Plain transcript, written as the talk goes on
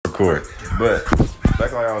record. But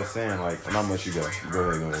back like I was saying, like, not much you got. Go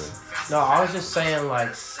ahead. No, I was just saying, like,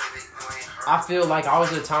 I feel like I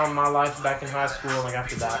was at a time in my life back in high school and like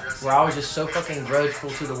after that where I was just so fucking grudgeful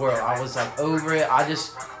to the world. I was like over it.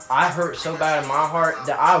 I hurt so bad in my heart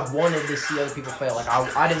that I wanted to see other people fail. Like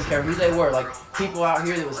I didn't care who they were. Like people out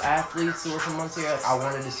here that was athletes that were from Muncie, like, I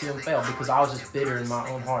wanted to see them fail because I was just bitter in my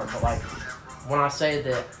own heart. But like when I say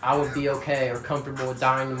that I would be okay or comfortable with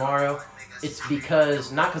dying tomorrow, it's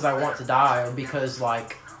because not because I want to die or because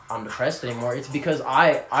like I'm depressed anymore. It's because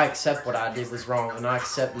I accept what I did was wrong, and I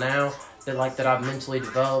accept now that I've mentally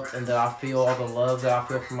developed and that I feel all the love that I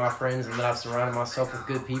feel from my friends and that I've surrounded myself with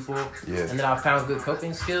good people and that I've found good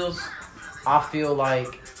coping skills. I feel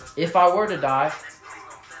like if I were to die,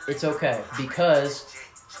 it's okay because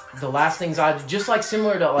the last things I did, just like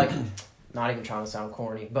similar to like, not even trying to sound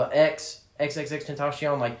corny, but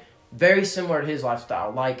XXXTentacion, like very similar to his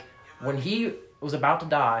lifestyle. Like when he was about to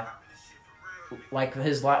die, like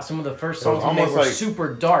some of the first songs he made were like,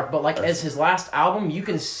 super dark, but like as his last album, you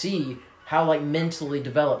can see how like mentally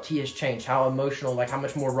developed he has changed, how emotional, like how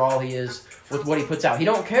much more raw he is with what he puts out. He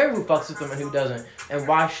don't care who fucks with him and who doesn't, and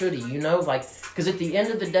why should he? You know, like because at the end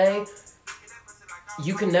of the day,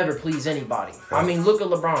 you can never please anybody. I mean, look at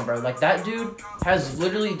LeBron, bro. Like that dude has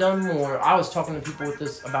literally done more. I was talking to people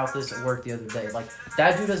about this at work the other day. Like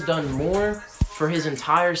that dude has done more for his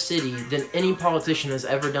entire city than any politician has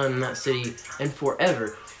ever done in that city and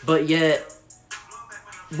forever. But yet,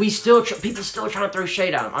 people still trying to throw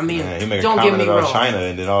shade at him. I mean, don't get me wrong. China,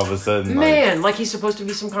 and then all of a sudden, like he's supposed to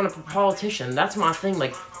be some kind of politician. That's my thing.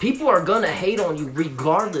 Like people are gonna hate on you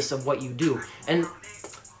regardless of what you do, and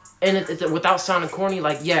without sounding corny,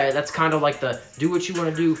 like yeah, that's kind of like the do what you want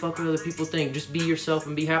to do, fuck what other people think, just be yourself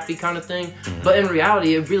and be happy kind of thing. Mm-hmm. But in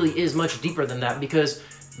reality, it really is much deeper than that because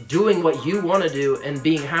doing what you want to do and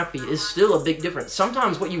being happy is still a big difference.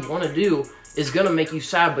 Sometimes what you want to do is going to make you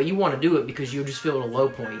sad, but you want to do it because you just feel at a low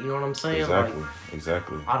point. You know what I'm saying?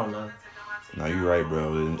 Exactly. I don't know. No, you're right,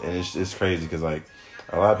 bro. And it's crazy because, like,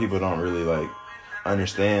 a lot of people don't really, like,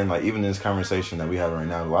 understand, like, even this conversation that we have right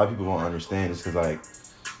now, a lot of people won't understand it's because, like,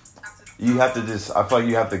 you have to I feel like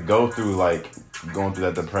you have to go through, like, going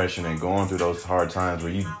through that depression and going through those hard times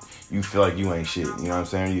where you feel like you ain't shit, you know what I'm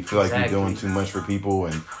saying? You feel like you're doing too much for people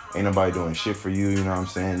and ain't nobody doing shit for you, you know what I'm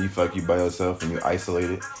saying? You feel like you by yourself and you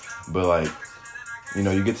isolated. But, like, you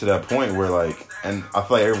know, you get to that point where, like, and I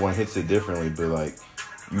feel like everyone hits it differently, but, like,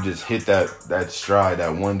 you just hit that stride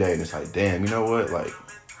that one day and it's like, damn, you know what? Like,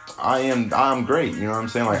 I'm great, you know what I'm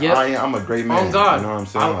saying? Like, I'm a great man, on God. You know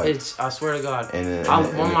what I'm saying? I swear to God. And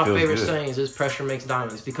one of my favorite sayings is pressure makes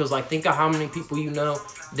diamonds because, like, think of how many people you know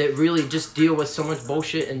that really just deal with so much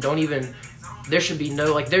bullshit and don't even... There should be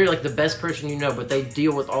no, like, they're, like, the best person you know, but they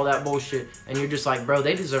deal with all that bullshit, and you're just like, bro,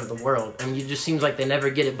 they deserve the world, and it just seems like they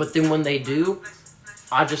never get it, but then when they do,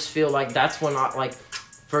 I just feel like that's when I, like,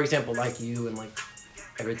 for example, like you and, like,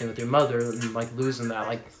 everything with your mother, and, like, losing that,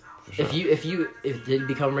 like, sure. if you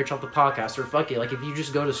become rich off the podcast, or fuck it, like, if you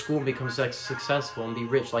just go to school and become successful and be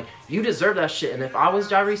rich, like, you deserve that shit. And if I was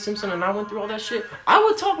Jyree Simpson and I went through all that shit, I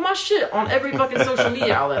would talk my shit on every fucking social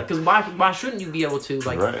media outlet. Because why shouldn't you be able to?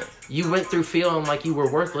 Like, right. You went through feeling like you were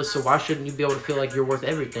worthless, so why shouldn't you be able to feel like you're worth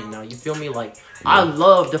everything now? You feel me? Like, yeah. I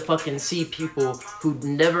love to fucking see people who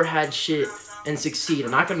never had shit and succeed.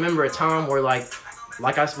 And I can remember a time where, like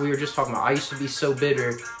we were just talking about, I used to be so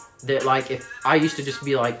bitter that, like, if I used to just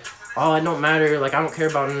be like, oh, it don't matter, like, I don't care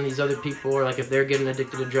about any of these other people, or, like, if they're getting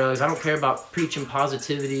addicted to drugs, I don't care about preaching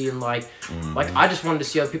positivity, and, like, like, I just wanted to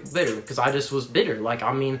see other people bitter, because I just was bitter, like,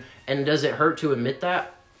 I mean, and does it hurt to admit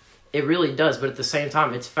that? It really does, but at the same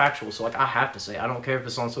time, it's factual, so, like, I have to say, I don't care if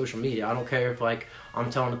it's on social media, I don't care if, like, I'm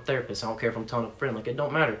telling a therapist, I don't care if I'm telling a friend, like, it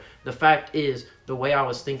don't matter. The fact is, the way I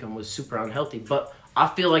was thinking was super unhealthy, but I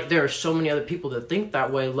feel like there are so many other people that think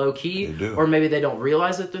that way low-key, or maybe they don't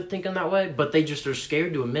realize that they're thinking that way, but they just are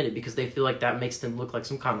scared to admit it because they feel like that makes them look like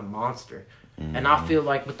some kind of monster. Mm-hmm. And I feel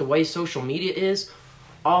like with the way social media is,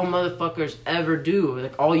 all motherfuckers ever do,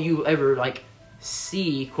 like all you ever like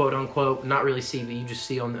see, quote-unquote, not really see, but you just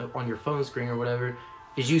see on your phone screen or whatever,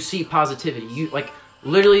 is you see positivity. You like,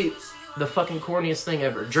 literally, the fucking corniest thing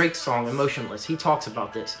ever, Drake's song, Emotionless, he talks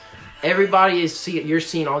about this. Everybody you're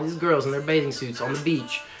seeing all these girls in their bathing suits on the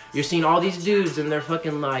beach. You're seeing all these dudes in their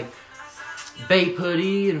fucking, like, Bape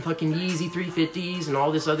hoodie and fucking Yeezy 350s and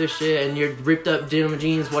all this other shit, and your ripped up denim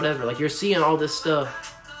jeans, whatever. Like, you're seeing all this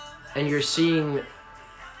stuff, and you're seeing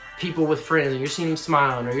people with friends, and you're seeing them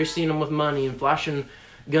smiling, or you're seeing them with money and flashing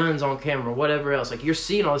guns on camera, whatever else. Like, you're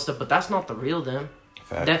seeing all this stuff, but that's not the real them.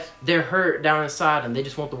 That they're hurt down inside, and they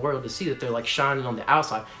just want the world to see that they're, like, shining on the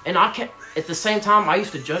outside. And I can't, at the same time, I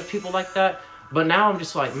used to judge people like that, But now I'm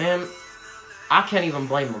just like, man, I can't even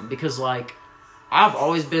blame them because, like, I've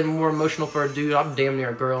always been more emotional for a dude. I'm damn near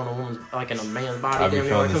a girl in a woman's, like, in a man's body. I be damn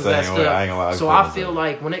near feeling when it the comes to that same way. stuff. I ain't gonna lie. So I feel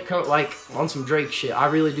like when it comes, like, on some Drake shit, I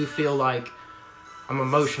really do feel like I'm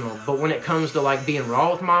emotional. But when it comes to, like, being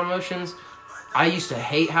raw with my emotions, I used to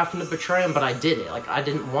hate having to betray them, but I did it. Like, I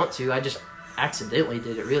didn't want to. I just accidentally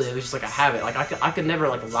did it, really. It was just like a habit. Like, I could never,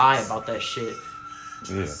 like, lie about that shit.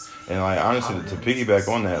 Yeah. And, like, honestly, to piggyback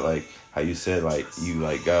on that, like, how you said, like, you,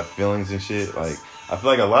 like, got feelings and shit, like, I feel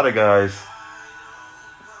like a lot of guys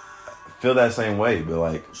feel that same way, but,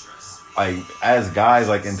 like, as guys,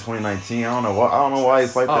 like, in 2019, I don't know why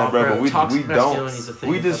it's like that, bro, but we don't,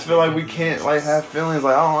 we just feel like we can't, like, have feelings.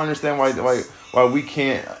 Like, I don't understand why we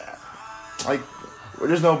can't, like,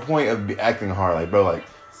 there's no point of acting hard, like, bro, like,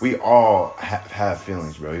 we all have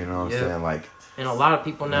feelings, bro, you know what I'm saying, like. And a lot of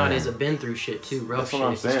people nowadays have been through shit too, rough shit. That's what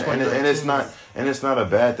I'm saying, and it's not a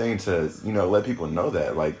bad thing to, you know, let people know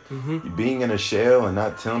that, like, being in a shell and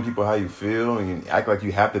not telling people how you feel and you act like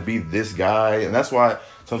you have to be this guy, and that's why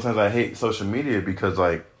sometimes I hate social media, because,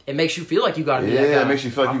 like, it makes you feel like you gotta be that guy. Yeah, it makes you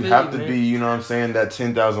feel like you have to be, you know what I'm saying, that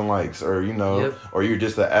 10,000 likes, or, you know, or you're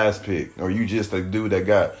just an ass pick, or you just a dude that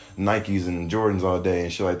got Nikes and Jordans all day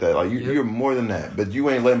and shit like that. Like, you're more than that, but you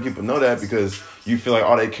ain't letting people know that because you feel like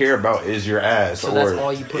all they care about is your ass, so or that's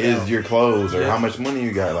all you put out. Your clothes, or how much money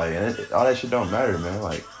you got. Like, and all that shit don't matter, man.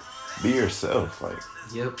 Like, be yourself. Like,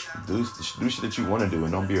 do shit that you want to do,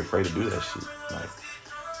 and don't be afraid to do that shit. Like,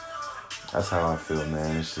 that's how I feel,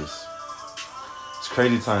 man. It's just, it's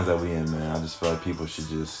crazy times that we in, man. I just feel like people should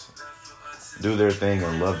just do their thing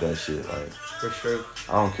and love that shit. Like, for sure.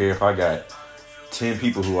 I don't care if I got 10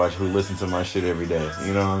 people who listen to my shit every day.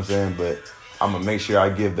 You know what I'm saying? But I'm gonna make sure I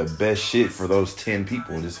give the best shit for those 10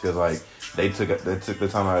 people, just because, like, they took the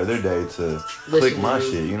time out of their day to click my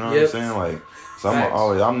shit. You know what I'm saying? Like, so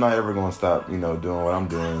I'm not ever gonna stop, you know, doing what I'm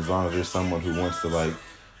doing as long as there's someone who wants to, like,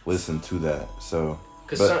 listen to that. So.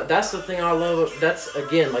 Because that's the thing I love. That's,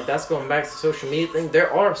 again, like, that's going back to the social media thing.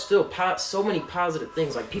 There are still so many positive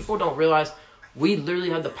things. Like, people don't realize we literally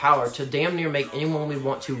have the power to damn near make anyone we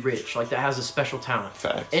want to rich. Like, that has a special talent.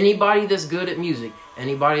 Facts. Anybody that's good at music.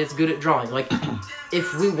 Anybody that's good at drawing. Like,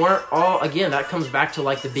 if we weren't all, again, that comes back to,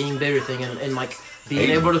 like, the being bitter thing and like, being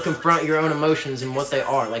able to confront your own emotions and what they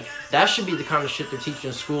are. Like, that should be the kind of shit they're teaching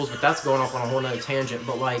in schools, but that's going off on a whole nother tangent.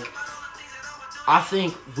 But, like, I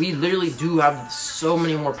think we literally do have so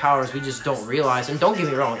many more powers we just don't realize. And don't get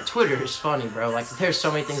me wrong, Twitter is funny, bro. Like, there's so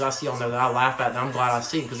many things I see on there that I laugh at that I'm glad I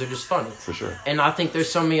see because they're just funny. For sure. And I think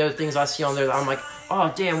there's so many other things I see on there that I'm like,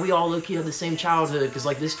 oh, damn, we all low-key have the same childhood because,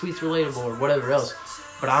 like, this tweet's relatable or whatever else.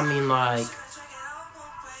 But I mean, like,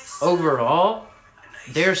 overall,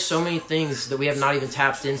 there's so many things that we have not even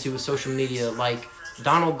tapped into with social media. Like,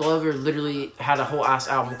 Donald Glover literally had a whole ass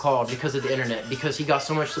album called because of the internet, because he got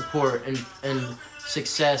so much support and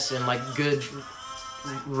success and, like, good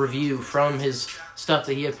review from his stuff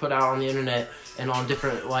that he had put out on the internet and on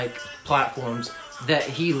different, like, platforms, that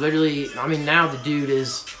he literally, I mean, now the dude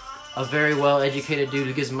is a very well-educated dude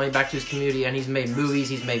who gives money back to his community, and he's made movies,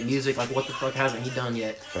 he's made music. Like, what the fuck hasn't he done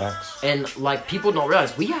yet? Facts. And, like, people don't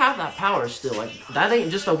realize we have that power still. Like, that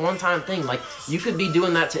ain't just a one-time thing. Like, you could be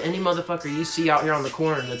doing that to any motherfucker you see out here on the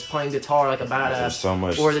corner that's playing guitar like a badass. There's so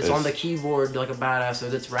much, or that's on the keyboard like a badass, or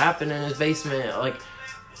that's rapping in his basement, like,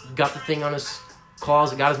 got the thing on his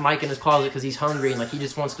closet, got his mic in his closet because he's hungry and, like, he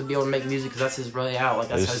just wants to be able to make music because that's his way out. Like,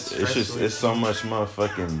 that's it's so much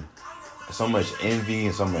motherfucking, so much envy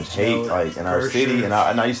and so much hate, like, in our city. Sure. And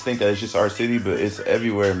I used to think that it's just our city, but it's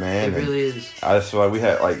everywhere, man. It really is. I just feel like we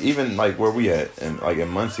had, like, even, like, where we at, and, like, in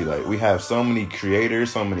Muncie, like, we have so many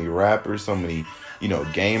creators, so many rappers, so many, you know,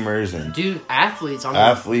 gamers, and athletes.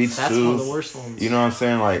 Athletes that's too. One of the worst ones. You know what I'm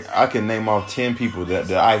saying? Like, I can name off 10 people that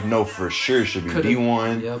I know for sure should be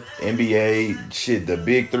D1, NBA, shit, the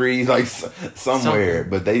big three, like, somewhere.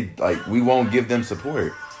 But they, like, we won't give them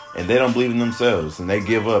support. And they don't believe in themselves, and they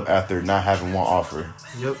give up after not having one offer.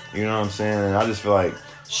 Yep. You know what I'm saying? And I just feel like,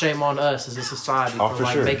 shame on us as a society for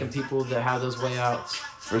like, sure, making people that have those way outs.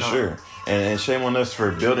 For sure. And shame on us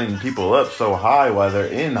for building people up so high while they're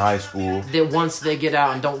in high school. That once they get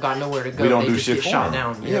out and don't got nowhere to go, we don't they do just shit get for shot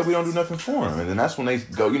them. down. Yeah, we don't do nothing for them. And then that's when they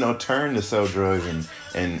go, you know, turn to sell drugs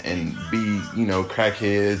and be, you know,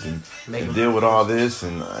 crackheads and deal with all this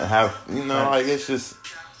and have, you know, like, it's just,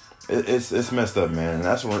 it's messed up, man. And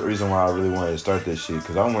that's one reason why I really wanted to start this shit,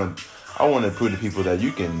 because I want to prove to people that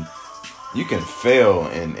you can fail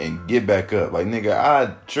and get back up. Like, nigga,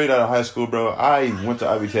 I straight out of high school, bro, I went to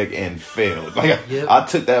Ivy Tech and failed. Like, I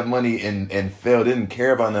took that money and failed, didn't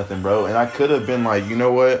care about nothing, bro. And I could have been like, you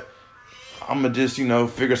know what? I'm going to just,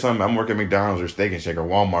 figure something. I'm working at McDonald's or Steak and Shake or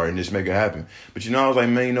Walmart and just make it happen. But, I was like,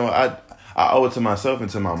 man, I owe it to myself and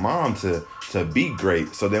to my mom to be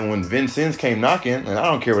great. So then when Vincennes came knocking, and I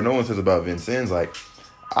don't care what no one says about Vincennes, like,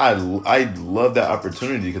 I love that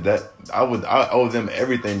opportunity because I owe them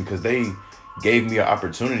everything because they gave me an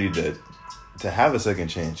opportunity to have a second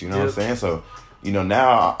chance. You know what I'm saying? So,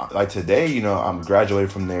 now, like today, I'm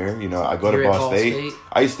graduated from there. I go to Ball State.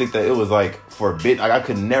 I used to think that it was like forbidden. Like I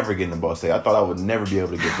could never get into Ball State. I thought I would never be able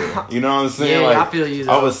to get there. You know what I'm saying? Yeah, like, I feel you.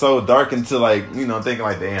 Though. I was so dark into thinking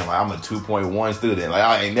like, damn, like I'm a 2.1 student. Like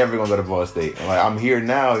I ain't never gonna go to Ball State. And, like I'm here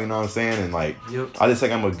now. You know what I'm saying? And like, I just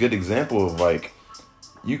think I'm a good example of like,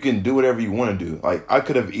 you can do whatever you want to do. Like I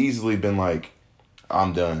could have easily been like,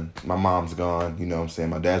 I'm done. My mom's gone. You know what I'm saying?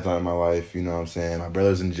 My dad's not in my life. You know what I'm saying? My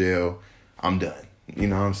brother's in jail. I'm done. You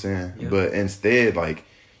know what I'm saying? Yep. But instead, like,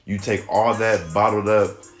 you take all that bottled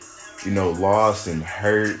up, loss and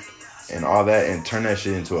hurt and all that and turn that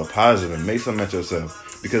shit into a positive and make something at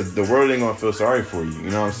yourself. Because the world ain't going to feel sorry for you. You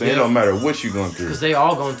know what I'm saying? Yep. It don't matter what you're going through. Because they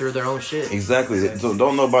all going through their own shit. Exactly. So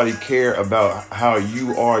don't nobody care about how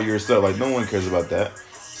you are yourself. Like, no one cares about that.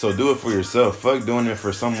 So do it for yourself. Fuck doing it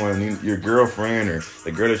for someone, your girlfriend or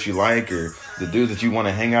the girl that you like or the dudes that you want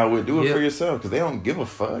to hang out with. Do it for yourself because they don't give a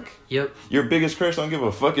fuck. Yep. Your biggest crush don't give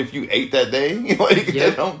a fuck if you ate that day.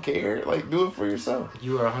 They don't care. Like, do it for yourself.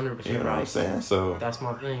 You are 100% right. You know what I'm saying? So that's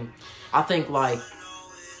my thing. I think, like,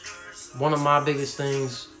 one of my biggest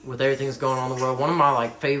things with everything that's going on in the world, one of my,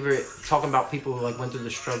 like, favorite, talking about people who, like, went through the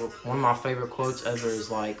struggle, one of my favorite quotes ever is,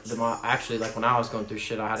 like, actually, like, when I was going through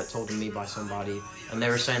shit, I had it told to me by somebody, and they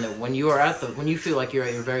were saying that when you feel like you're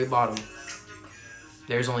at your very bottom,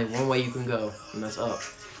 there's only one way you can go, and that's up.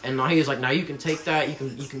 And he was like, now you can take that,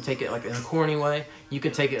 you can take it, like, in a corny way, you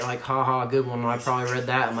can take it, like, haha, good one, I probably read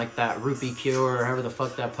that, and, like, that Rupi Kaur, or however the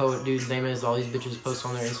fuck that poet dude's name is, all these bitches post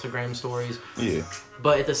on their Instagram stories. Yeah.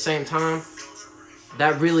 But at the same time,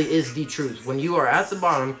 that really is the truth. When you are at the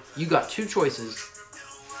bottom, you got two choices.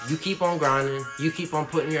 You keep on grinding. You keep on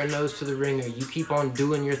putting your nose to the ringer. You keep on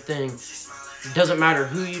doing your thing. It doesn't matter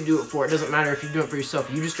who you do it for. It doesn't matter if you do it for yourself.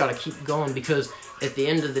 You just got to keep going because at the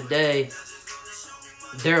end of the day,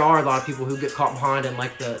 there are a lot of people who get caught behind and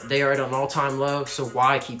like they are at an all-time low, so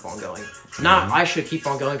why keep on going? Not I should keep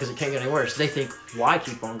on going because it can't get any worse. They think, why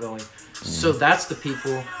keep on going? So that's the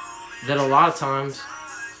people that a lot of times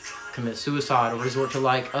commit suicide or resort to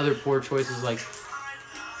like other poor choices like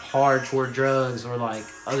hardcore drugs or like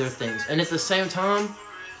other things. And at the same time,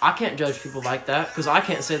 I can't judge people like that because I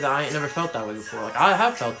can't say that I ain't never felt that way before. Like I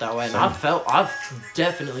have felt that way, and I've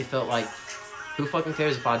definitely felt like, who fucking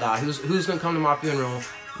cares if I die? Who's gonna come to my funeral?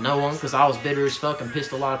 No one, because I was bitter as fuck and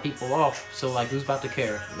pissed a lot of people off. So like, who's about to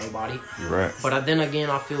care? Nobody. You're right. But then again,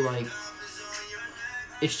 I feel like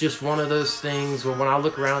it's just one of those things where when I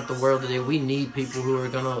look around at the world today, we need people who are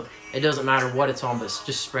gonna, it doesn't matter what it's on, but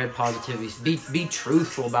just spread positivity. Be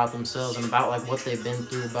truthful about themselves and about like what they've been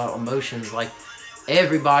through, about emotions. Like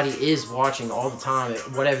everybody is watching all the time,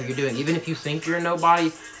 whatever you're doing. Even if you think you're a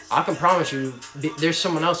nobody, I can promise you, there's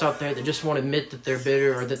someone else out there that just won't admit that they're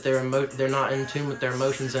bitter or that they're not in tune with their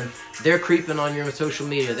emotions, and they're creeping on your social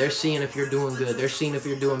media. They're seeing if you're doing good. They're seeing if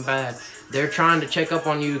you're doing bad. They're trying to check up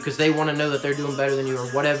on you because they want to know that they're doing better than you or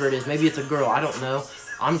whatever it is. Maybe it's a girl. I don't know.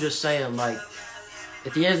 I'm just saying, like,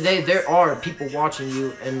 at the end of the day, there are people watching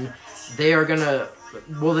you, and they are going to,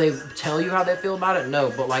 will they tell you how they feel about it?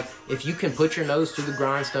 No, but, like, if you can put your nose to the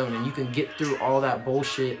grindstone and you can get through all that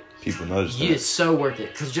bullshit, people notice that. It's so worth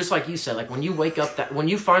it. Because just like you said, like when you wake up, when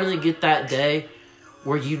you finally get that day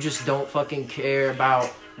where you just don't fucking care about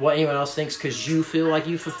what anyone else thinks because you feel like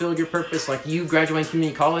you fulfilled your purpose, like you graduating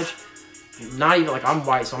community college, not even like I'm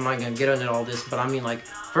white, so I'm not going to get into all this, but I mean like,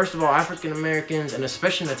 first of all, African Americans, and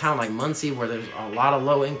especially in a town like Muncie where there's a lot of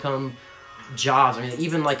low income jobs, I mean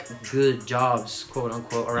even like good jobs, quote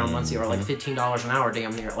unquote, around Muncie are like $15 an hour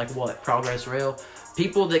damn near, like what, Progress Rail?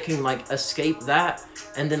 People that can like escape that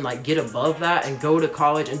and then like get above that and go to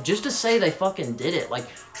college and just to say they fucking did it, like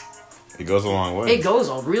it goes a long way. It goes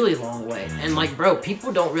a really long way. And like, bro,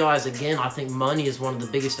 people don't realize, again, I think money is one of the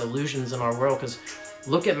biggest illusions in our world, because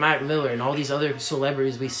look at Mac Miller and all these other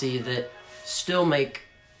celebrities we see that still make,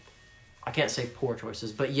 I can't say poor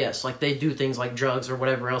choices, but yes, like they do things like drugs or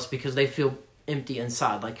whatever else because they feel empty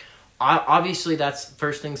inside. Like obviously that's the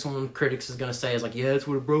first thing someone critics is going to say is like, yeah, that's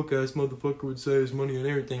what a broke ass motherfucker would say is money and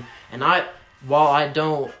everything. And while I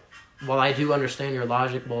do understand your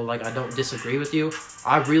logic, like I don't disagree with you,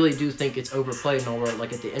 I really do think it's overplayed in our world.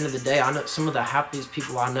 Like at the end of the day, I know some of the happiest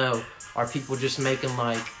people I know are people just making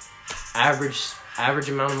like average average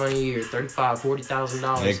amount of money a year,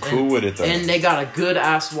 $35,000-$40,000. They cool with it though. And they got a good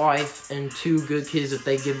ass wife and 2 good kids that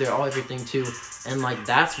they give their all everything to. And like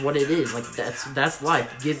that's what it is. Like that's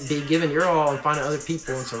life. Be giving your all and finding other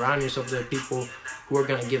people and surrounding yourself with people who are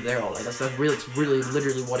gonna give their all. Like it's really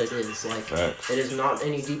literally what it is. Like Facts. It is not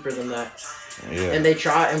any deeper than that. Yeah.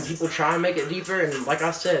 And people try and make it deeper. And like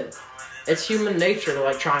I said, it's human nature to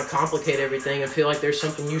like try and complicate everything and feel like there's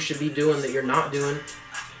something you should be doing that you're not doing.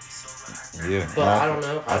 Yeah. But I don't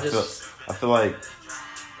know. I feel like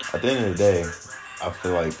at the end of the day, I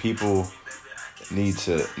feel like people need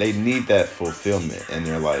that fulfillment in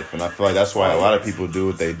their life, and I feel like that's why a lot of people do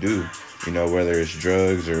what they do. You know, whether it's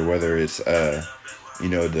drugs or whether it's you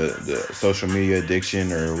know, the social media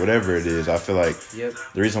addiction or whatever it is. I feel like the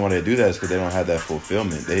reason why they do that is because they don't have that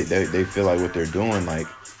fulfillment. They feel like what they're doing like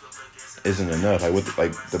isn't enough.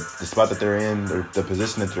 Like the spot that they're in, or the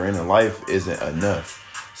position that they're in life isn't enough.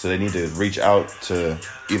 So they need to reach out to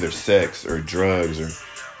either sex or drugs or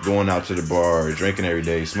going out to the bar or drinking every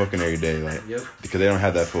day, smoking every day, like because they don't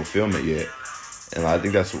have that fulfillment yet. And I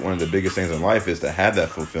think that's one of the biggest things in life is to have that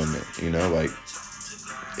fulfillment. You know, like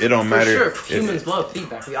it don't matter. For sure, humans love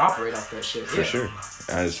feedback. We operate off that shit. For sure.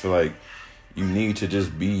 I just feel like you need to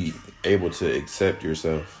just be able to accept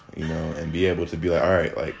yourself, you know, and be able to be like, all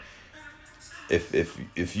right, like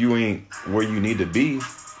if you ain't where you need to be,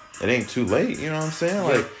 it ain't too late. You know what I'm saying?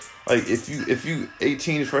 Yeah. Like if you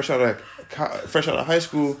 18, fresh out of high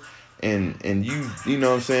school, and you know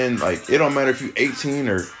what I'm saying? Like it don't matter if you 18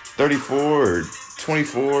 or 34 or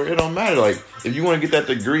 24. It don't matter. Like if you want to get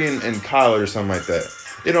that degree in college or something like that,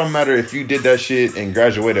 it don't matter if you did that shit and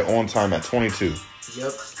graduated on time at 22.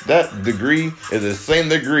 Yep. That degree is the same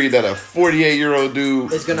degree that a 48-year-old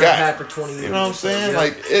dude is gonna got. have for 20 years. You know what I'm saying? Yep.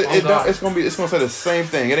 Like it's gonna say the same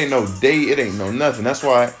thing. It ain't no date. It ain't no nothing. That's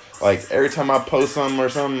why, like, every time I post something or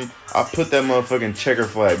something, I put that motherfucking checker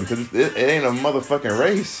flag because it ain't a motherfucking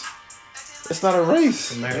race. It's not a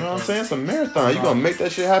race. You know what I'm saying? It's a marathon. You gonna make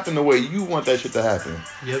that shit happen the way you want that shit to happen.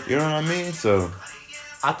 Yep. You know what I mean? So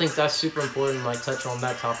I think that's super important, like, touch on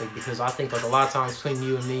that topic, because I think, like, a lot of times between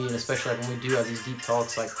you and me, and especially, like, when we do have these deep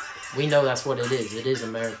talks, like, we know that's what it is. It is a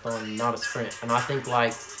marathon, not a sprint. And I think,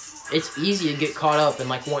 like, it's easy to get caught up in,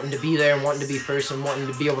 like, wanting to be there and wanting to be first and wanting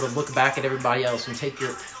to be able to look back at everybody else and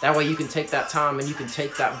that way you can take that time and you can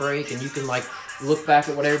take that break and you can, like, look back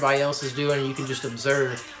at what everybody else is doing and you can just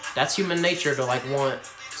observe. That's human nature to, like, want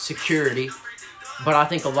security. But I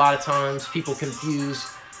think a lot of times people confuse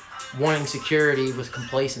wanting security with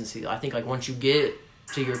complacency. I think, like, once you get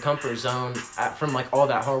to your comfort zone from, like, all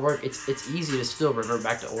that hard work, it's easy to still revert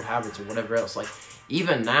back to old habits or whatever else. Like,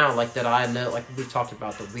 even now, like, that I know, like, we talked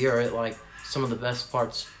about, that we are at, like, some of the best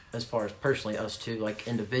parts as far as personally us two, like,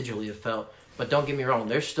 individually have felt. But don't get me wrong,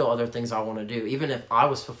 there's still other things I want to do. Even if I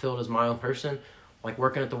was fulfilled as my own person, like,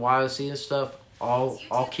 working at the YOC and stuff, all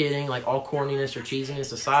kidding, like, all corniness or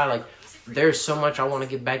cheesiness aside, like, there's so much I want to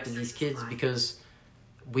give back to these kids, because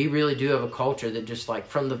we really do have a culture that just, like,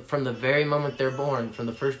 from the very moment they're born, from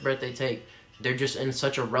the first breath they take, they're just in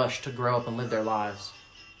such a rush to grow up and live their lives.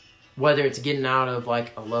 Whether it's getting out of,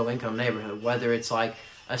 like, a low-income neighborhood, whether it's, like,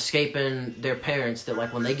 escaping their parents that,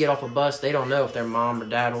 like, when they get off a bus, they don't know if their mom or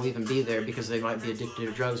dad will even be there because they might be addicted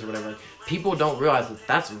to drugs or whatever. Like, people don't realize that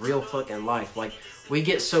that's real fucking life. Like, we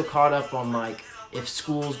get so caught up on, like, if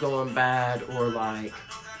school's going bad or, like,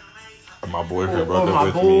 my boyfriend broke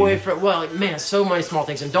up with me. Well, like, man, so many small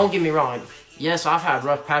things. And don't get me wrong, like, yes, I've had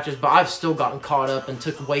rough patches, but I've still gotten caught up and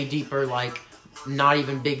took way deeper, like, not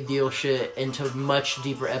even big deal shit into much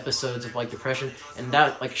deeper episodes of, like, depression. And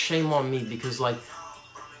that, like, shame on me, because, like,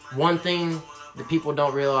 one thing that people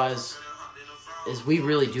don't realize is we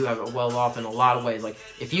really do have it well off in a lot of ways. Like,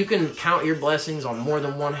 if you can count your blessings on more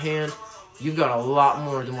than one hand, you've got a lot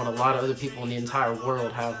more than what a lot of other people in the entire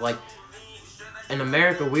world have. Like, in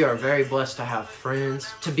America, we are very blessed to have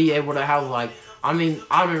friends, to be able to have, like, I mean,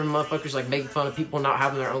 I remember motherfuckers, like, making fun of people not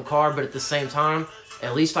having their own car, but at the same time,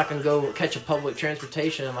 at least I can go catch a public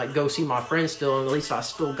transportation and, like, go see my friends still, and at least I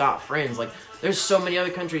still got friends. Like, there's so many other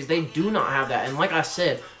countries, they do not have that. And like I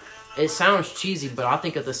said, it sounds cheesy, but I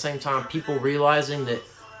think at the same time, people realizing that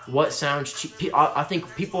what sounds cheesy, I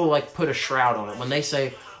think people, like, put a shroud on it. When they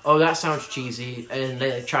say, oh, that sounds cheesy, and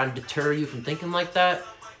they, like, try to deter you from thinking like that,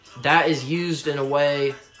 that is used in a way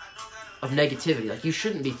of negativity. Like, you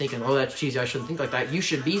shouldn't be thinking, oh, that's cheesy, I shouldn't think like that. You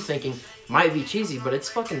should be thinking, might be cheesy, but it's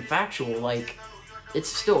fucking factual. Like, it's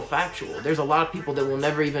still factual. There's a lot of people that will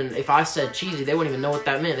never even, if I said cheesy, they wouldn't even know what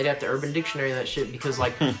that meant. They'd have to Urban Dictionary that shit because,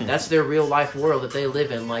 like, that's their real life world that they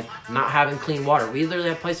live in. Like, not having clean water. We literally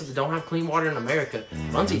have places that don't have clean water in America.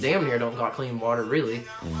 Muncie damn near don't got clean water, really.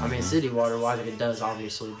 I mean, city water wise, it does,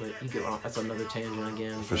 obviously, but you get that's another tangent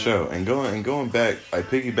again. For sure. And going back, like,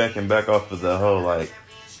 piggybacking back off of the whole, like,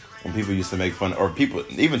 when people used to make fun, or people,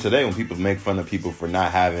 even today, when people make fun of people for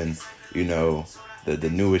not having, you know,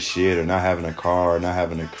 the newest shit, or not having a car, or not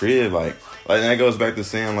having a crib, like that goes back to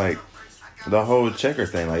saying, like, the whole checker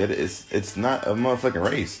thing. Like, it's not a motherfucking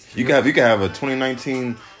race. You can have a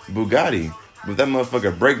 2019 Bugatti, but if that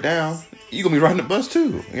motherfucker break down, you gonna be riding the bus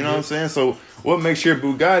too. You know what I'm saying? So what makes your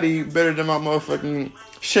Bugatti better than my motherfucking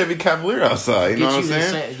Chevy Cavalier outside? You know what I'm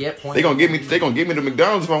saying? They gonna give me the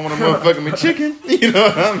McDonald's if I want a motherfucking McChicken. You know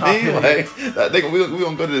what I mean? Like, we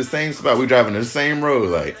gonna go to the same spot. We driving the same road.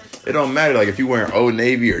 Like, it don't matter. Like, if you wearing Old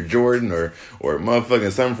Navy or Jordan or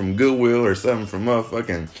motherfucking something from Goodwill or something from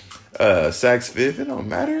motherfucking Saks Fifth, it don't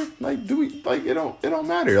matter. Like, it don't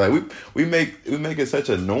matter. Like, we make it such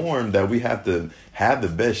a norm that we have to have the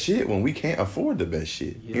best shit when we can't afford the best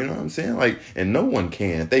shit. Yeah. You know what I'm saying? Like, and no one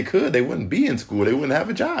can. If they could, they wouldn't be in school. They wouldn't have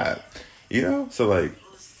a job. You know? So, like,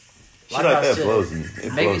 shit like that blows me.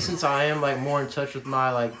 Maybe since I am, like, more in touch with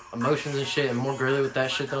my, like, emotions and shit and more girly with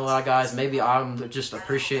that shit than a lot of guys, maybe I'm just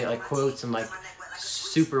appreciate, like, quotes and, like,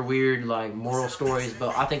 super weird, like, moral stories.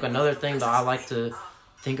 But I think another thing that I like to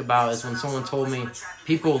think about is when someone told me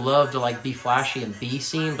people love to, like, be flashy and be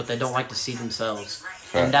seen, but they don't like to see themselves.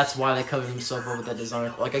 And that's why they cover themselves over with that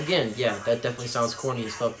designer. Like, again, yeah, that definitely sounds corny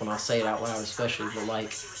as fuck when I say it out loud, especially. But,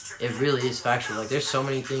 like, it really is factual. Like, there's so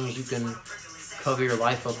many things you can cover your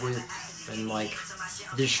life up with and, like,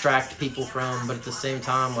 distract people from. But at the same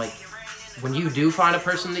time, like, when you do find a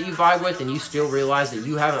person that you vibe with and you still realize that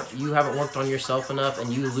you haven't worked on yourself enough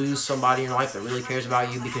and you lose somebody in your life that really cares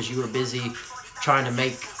about you because you were busy trying to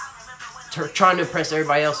impress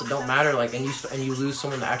everybody else that don't matter, like, and you lose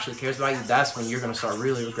someone that actually cares about you, that's when you're gonna start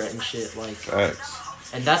really regretting shit. Like, facts.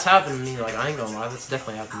 And that's happened to me. Like, I ain't gonna lie, that's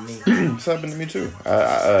definitely happened to me. It's happened to me too.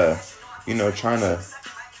 I you know, trying to,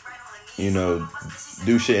 you know,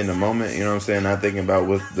 do shit in the moment. You know what I'm saying? Not thinking about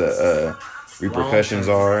what the repercussions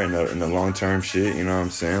are and the long term shit. You know what I'm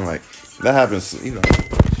saying? Like, that happens. You know,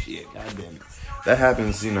 shit. Goddamn it. That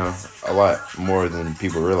happens. You know, a lot more than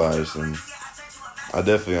people realize, and I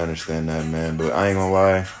definitely understand that, man. But I ain't gonna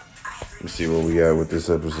lie. Let me see what we got with this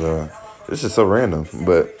episode. This is so random,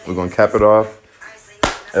 but we're gonna cap it off.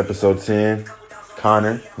 Episode 10,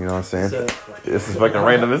 Connor. You know what I'm saying? This is fucking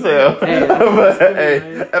random as hell. But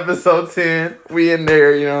hey, episode 10, we in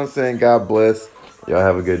there. You know what I'm saying? God bless. Y'all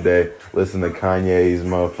have a good day. Listen to Kanye's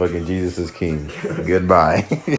motherfucking Jesus is King. Goodbye.